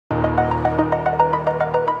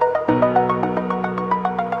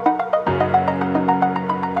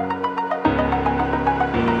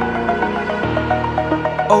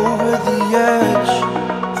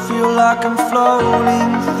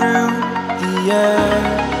rolling through the air.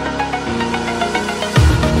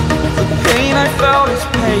 The pain I felt is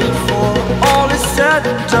paid for, all is said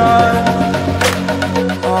and done.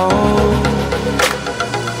 Oh,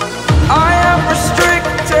 I am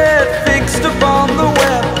restricted, fixed upon the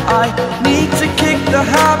web. I need to kick the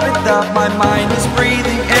habit that my mind is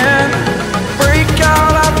breathing in. Break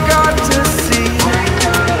out, I've got to see.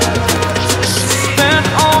 Spent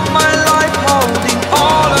all my life holding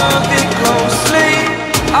all of it closely.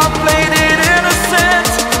 I played it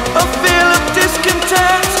innocent, a feel of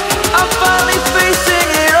discontent. I'm finally facing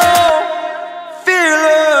it all,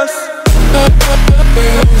 fearless.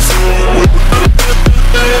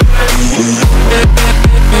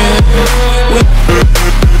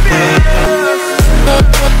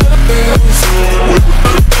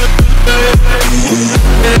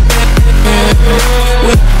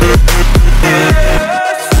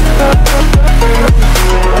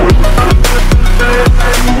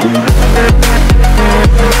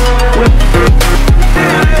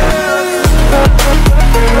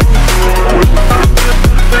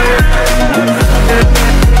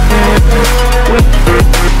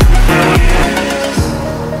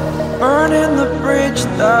 Burning the bridge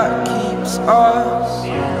that keeps us.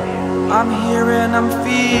 I'm here and I'm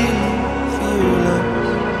feeling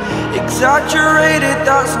fearless. Exaggerated,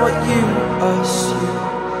 that's what you assume.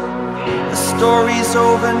 The story's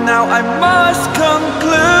over now, I must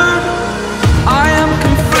conclude. I am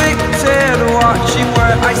conflicted, watching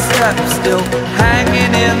where I step still,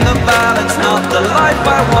 hanging in the balance. Not the life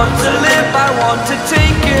I want to live, I want to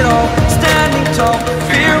take it all. Standing tall,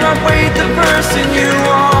 fear outweighed the person you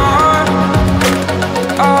are.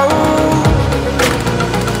 Oh,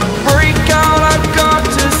 break out, I've got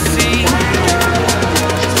to see.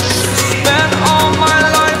 Spent all my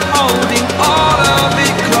life holding all of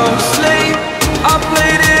it closely. I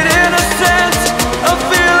played it innocent, a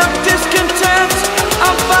feel of discontent.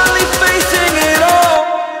 I'm finally facing it all,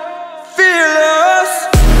 fearless.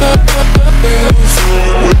 Fearless.